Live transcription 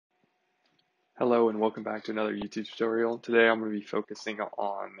Hello and welcome back to another YouTube tutorial. Today I'm going to be focusing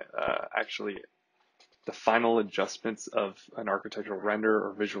on actually the final adjustments of an architectural render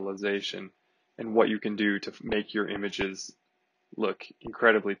or visualization and what you can do to make your images look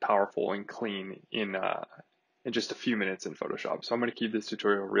incredibly powerful and clean in just a few minutes in Photoshop. So I'm going to keep this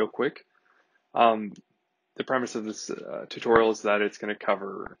tutorial real quick. The premise of this tutorial is that it's going to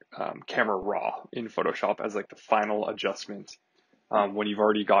cover camera raw in Photoshop as like the final adjustment when you've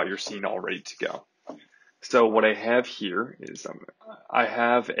already got your scene all ready to go. So what I have here is I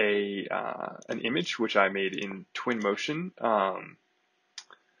have an image which I made in Twinmotion,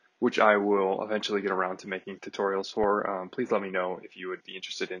 which I will eventually get around to making tutorials for. Please let me know if you would be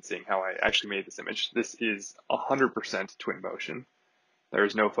interested in seeing how I actually made this image. This is 100% Twinmotion. There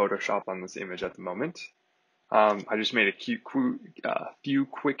is no Photoshop on this image at the moment. I just made a few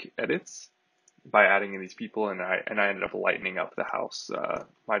quick edits by adding in these people, and I ended up lightening up the house,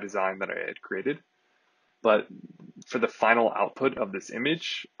 my design that I had created. But for the final output of this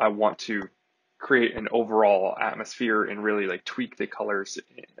image, I want to create an overall atmosphere and really like tweak the colors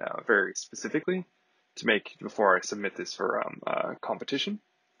very specifically to make before I submit this for competition.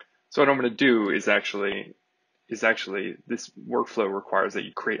 So what I'm going to do is actually this workflow requires that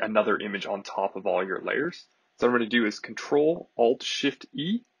you create another image on top of all your layers. So what I'm going to do is Control Alt Shift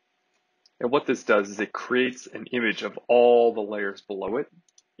E, and what this does is it creates an image of all the layers below it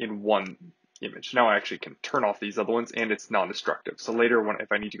in one image. Now I actually can turn off these other ones and it's non-destructive. So later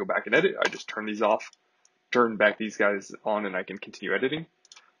if I need to go back and edit, I just turn these off, turn back these guys on, and I can continue editing.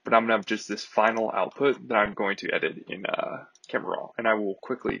 But I'm gonna have just this final output that I'm going to edit in Camera Raw. And I will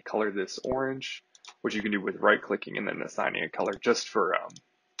quickly color this orange, which you can do with right clicking and then assigning a color just for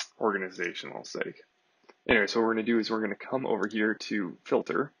organizational sake. Anyway, so what we're gonna do is we're gonna come over here to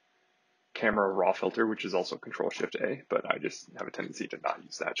Filter, Camera Raw Filter, which is also Control Shift A, but I just have a tendency to not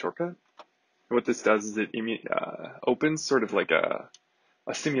use that shortcut. What this does is it opens sort of like a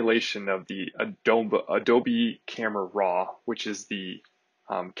simulation of the Adobe Camera Raw, which is the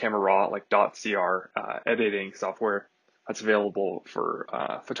Camera Raw like .cr editing software that's available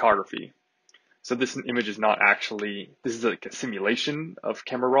for photography. So this image is not actually, this is like a simulation of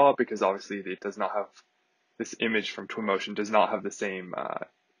Camera Raw because obviously it does not have, this image from Twinmotion does not have the same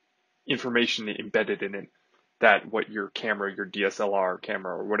information embedded in it that what your camera, your DSLR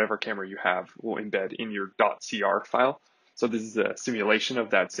camera, or whatever camera you have will embed in your .cr file. So this is a simulation of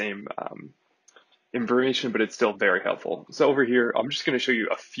that same information, but it's still very helpful. So over here, I'm just going to show you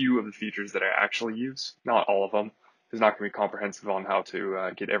a few of the features that I actually use, not all of them. It's not going to be comprehensive on how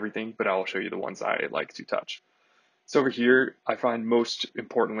to get everything, but I'll show you the ones I like to touch. So over here, I find most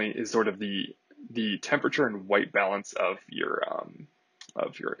importantly is sort of the temperature and white balance of your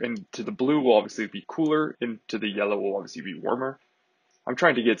and to the blue will obviously be cooler, and to the yellow will obviously be warmer. I'm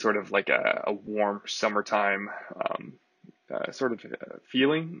trying to get sort of like a warm summertime sort of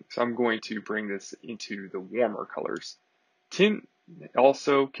feeling, so I'm going to bring this into the warmer colors. Tint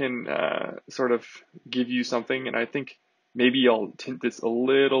also can sort of give you something, and I think maybe I'll tint this a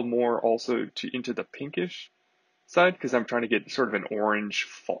little more also into the pinkish side because I'm trying to get sort of an orange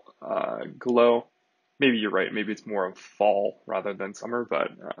glow. Maybe you're right. Maybe it's more of fall rather than summer, but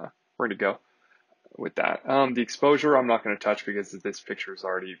we're going to go with that. The exposure I'm not going to touch because this picture is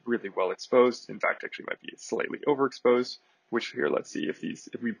already really well exposed. In fact, actually might be slightly overexposed, which here, let's see if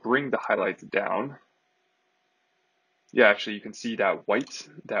we bring the highlights down. Yeah, actually you can see that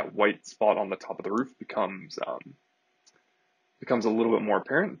white spot on the top of the roof becomes a little bit more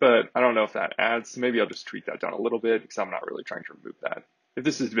apparent, but I don't know if that adds. Maybe I'll just tweak that down a little bit because I'm not really trying to remove that. If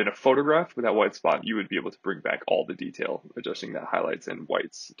this has been a photograph with that white spot, you would be able to bring back all the detail, adjusting the highlights and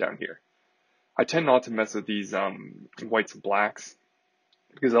whites down here. I tend not to mess with these whites and blacks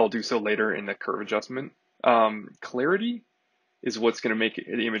because I'll do so later in the curve adjustment. Clarity is what's going to make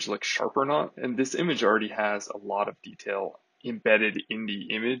the image look sharp or not, and this image already has a lot of detail embedded in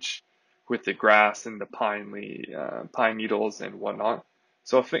the image with the grass and the pine needles and whatnot.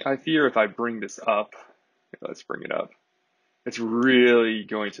 So I fear if I bring this up, let's bring it up, it's really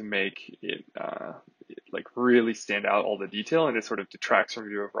going to make it like really stand out all the detail, and it sort of detracts from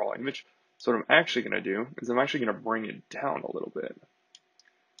the overall image. So what I'm actually going to do is I'm actually going to bring it down a little bit.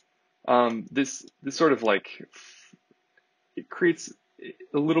 This sort of like, it creates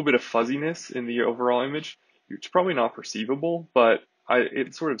a little bit of fuzziness in the overall image. It's probably not perceivable, but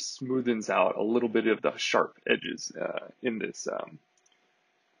it sort of smoothens out a little bit of the sharp edges in this.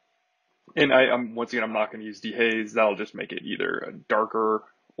 And once again, I'm not going to use dehaze. That'll just make it either darker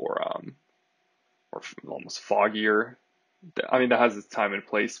or almost foggier. I mean, that has its time and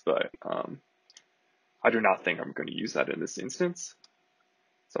place, but I do not think I'm going to use that in this instance.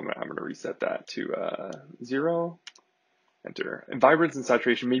 So I'm gonna reset that to 0, enter. And vibrance and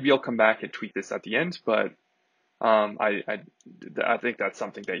saturation, maybe I'll come back and tweak this at the end, but I think that's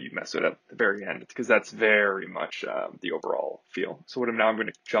something that you mess with at the very end because that's very much the overall feel. So now I'm going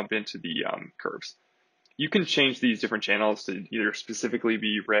to jump into the curves. You can change these different channels to either specifically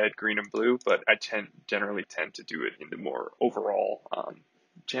be red, green, and blue, but I generally tend to do it in the more overall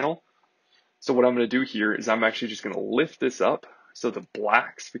channel. So what I'm going to do here is I'm actually just going to lift this up so the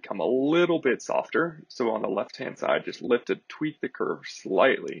blacks become a little bit softer. So on the left-hand side, just lift it, tweak the curve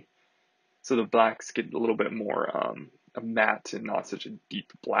slightly, so the blacks get a little bit more a matte and not such a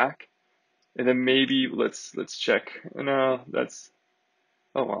deep black. And then maybe let's check. No,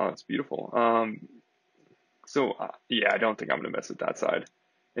 oh wow, that's beautiful. Yeah, I don't think I'm gonna mess with that side.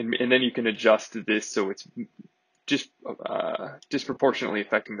 And then you can adjust this so it's just disproportionately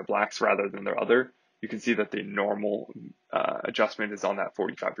affecting the blacks rather than the other. You can see that the normal adjustment is on that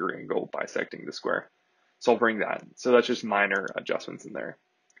 45-degree angle bisecting the square. So I'll bring that. So that's just minor adjustments in there.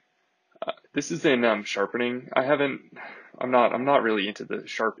 This is in sharpening. I'm not really into the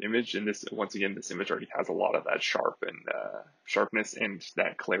sharp image, and once again, this image already has a lot of that sharpness and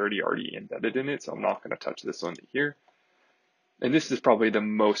that clarity already embedded in it, so I'm not going to touch this one here. And this is probably the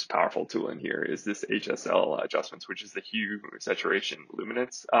most powerful tool in here is this HSL adjustments, which is the hue, saturation,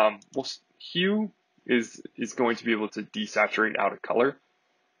 luminance. Well, hue is going to be able to desaturate out a color.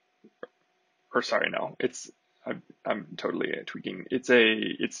 Or sorry, no, I'm totally tweaking. It's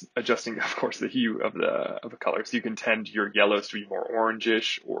adjusting, of course, the hue of a color. So you can tend your yellows to be more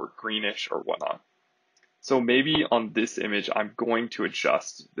orangish or greenish or whatnot. So maybe on this image, I'm going to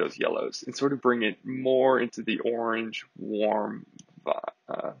adjust those yellows and sort of bring it more into the orange, warm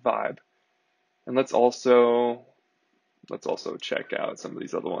vibe. And let's also check out some of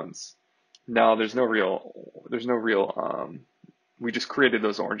these other ones. Now, there's no real we just created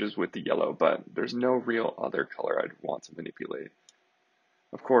those oranges with the yellow, but there's no real other color I'd want to manipulate.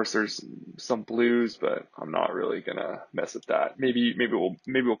 Of course, there's some blues, but I'm not really gonna mess with that. Maybe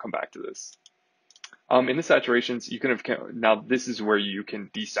we'll come back to this. In the saturations, you can now this is where you can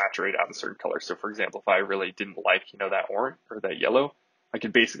desaturate out a certain color. So for example, if I really didn't like, that orange or that yellow, I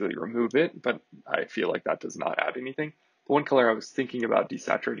could basically remove it, but I feel like that does not add anything. The one color I was thinking about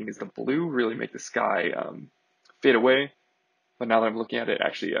desaturating is the blue, really make the sky fade away. But now that I'm looking at it,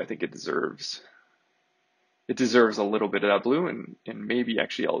 actually, I think it deserves a little bit of that blue, and maybe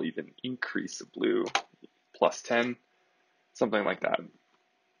actually I'll even increase the blue plus 10, something like that.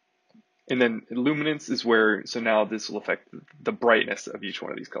 And then luminance is so now this will affect the brightness of each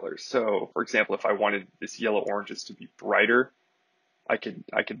one of these colors. So for example, if I wanted this yellow oranges to be brighter, I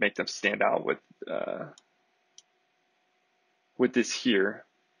could make them stand out with this here.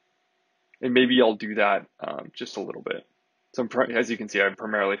 And maybe I'll do that just a little bit. So as you can see, I'm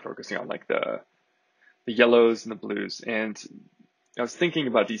primarily focusing on like the yellows and the blues. And I was thinking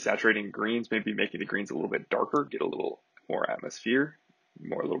about desaturating greens, maybe making the greens a little bit darker, get a little more a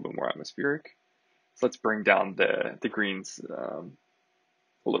little bit more atmospheric. So let's bring down the greens a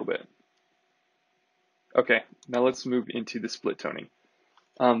little bit. Okay, now let's move into the split toning.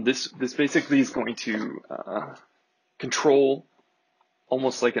 This basically is going to control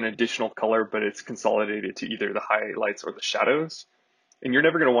almost like an additional color, but it's consolidated to either the highlights or the shadows. And you're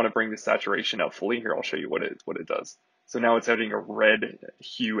never going to want to bring the saturation up fully. Here, I'll show you what it does. So now it's adding a red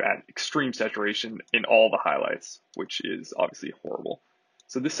hue at extreme saturation in all the highlights, which is obviously horrible.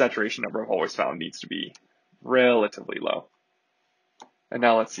 So this saturation number I've always found needs to be relatively low. And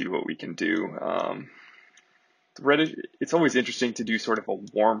now let's see what we can do. Reddish, it's always interesting to do sort of a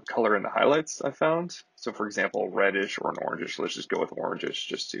warm color in the highlights, I found. So for example, reddish or an orangish, let's just go with orangish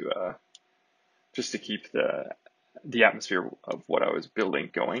just to keep the atmosphere of what I was building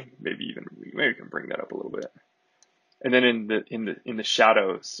going. Maybe we can bring that up a little bit. And then in the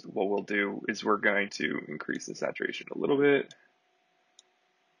shadows, what we'll do is we're going to increase the saturation a little bit.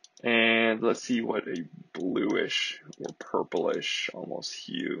 And let's see what a bluish or purplish almost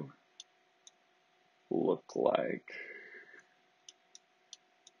hue look like.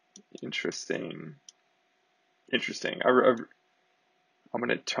 Interesting. I'm going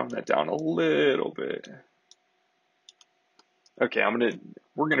to tone that down a little bit. Okay,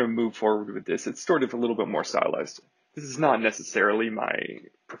 we're going to move forward with this. It's sort of a little bit more stylized. This is not necessarily my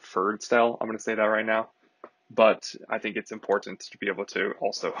preferred style. I'm going to say that right now, but I think it's important to be able to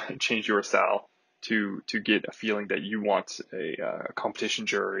also change your style to get a feeling that you want a competition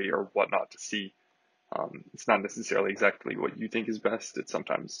jury or whatnot to see. It's not necessarily exactly what you think is best. It's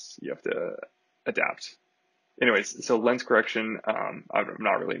sometimes you have to adapt. Anyways, so lens correction, I'm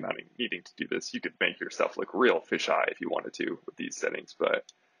not really needing to do this. You could make yourself look real fisheye if you wanted to with these settings, but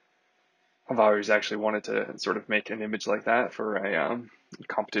I've always actually wanted to sort of make an image like that for a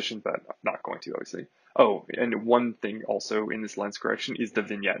competition, but I'm not going to, obviously. Oh, and one thing also in this lens correction is the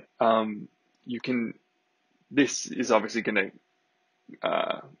vignette. This is obviously going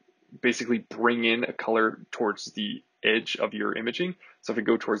to basically bring in a color towards the edge of your imaging. So if I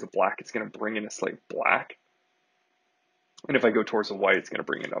go towards the black, it's going to bring in a slight black. And if I go towards the white, it's going to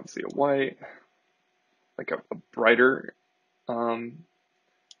bring in obviously a white, like a brighter.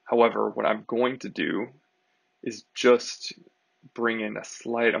 However, what I'm going to do is just bring in a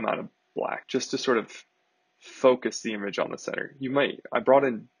slight amount of black just to sort of focus the image on the center. I brought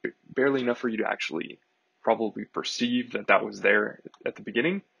in barely enough for you to actually probably perceive that that was there at the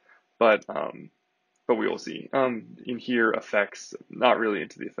beginning, but we will see. In here, effects, not really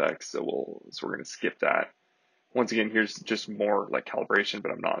into the effects, so we're going to skip that. Once again, here's just more like calibration,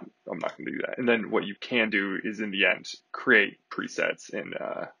 but I'm not going to do that. And then what you can do is in the end create presets and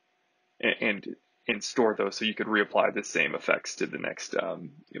store those so you could reapply the same effects to the next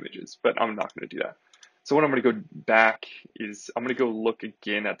images. But I'm not going to do that. So what I'm going to go back is I'm going to go look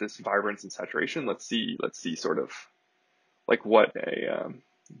again at this vibrance and saturation. Let's see sort of like what a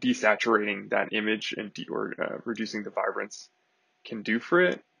desaturating that image and reducing the vibrance can do for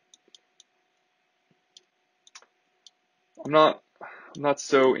it. I'm not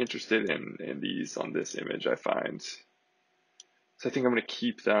so interested in these on this image, I find. So I think I'm going to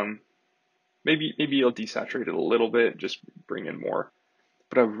keep them. Maybe I'll desaturate it a little bit, just bring in more.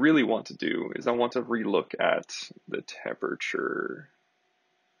 What I really want to do is I want to relook at the temperature.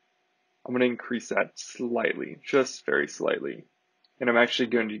 I'm going to increase that slightly, just very slightly. And I'm actually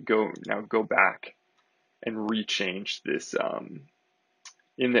going to go back and rechange this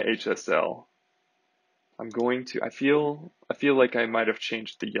in the HSL. I feel like I might have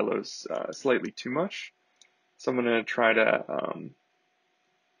changed the yellows slightly too much. So I'm going to try to,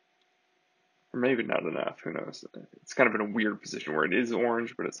 or maybe not enough, who knows. It's kind of in a weird position where it is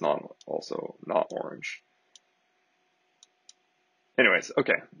orange, but it's also not orange. Anyways,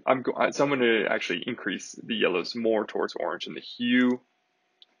 okay, so I'm going to actually increase the yellows more towards orange in the hue.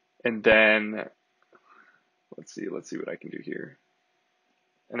 And then, let's see what I can do here.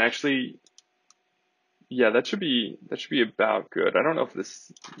 And actually, yeah, that should be about good. I don't know if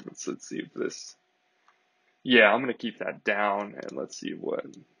this, let's see if this, yeah, I'm going to keep that down and let's see what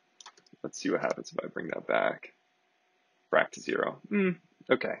happens if I bring that back to 0.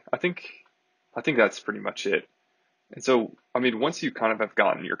 Okay, I think that's pretty much it. And so, I mean, once you kind of have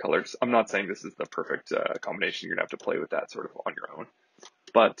gotten your colors, I'm not saying this is the perfect combination. You're gonna have to play with that sort of on your own.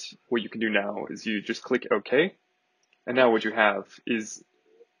 But what you can do now is you just click OK. And now what you have is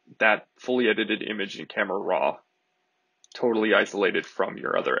that fully edited image in Camera Raw, totally isolated from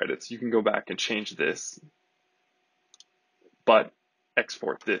your other edits. You can go back and change this, but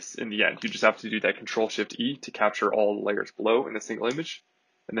export this in the end. You just have to do that Control-Shift-E to capture all the layers below in a single image,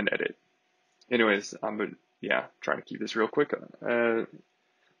 and then edit. Anyways, I'm trying to keep this real quick.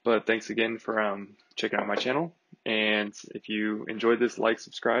 But thanks again for checking out my channel. And if you enjoyed this, like,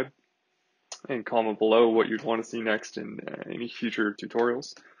 subscribe, and comment below what you'd want to see next in any future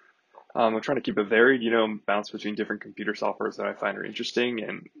tutorials. I'm trying to keep it varied, bounce between different computer softwares that I find are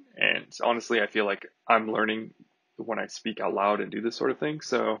interesting. And honestly, I feel like I'm learning when I speak out loud and do this sort of thing.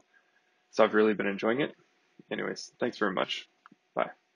 So I've really been enjoying it. Anyways, thanks very much. Bye.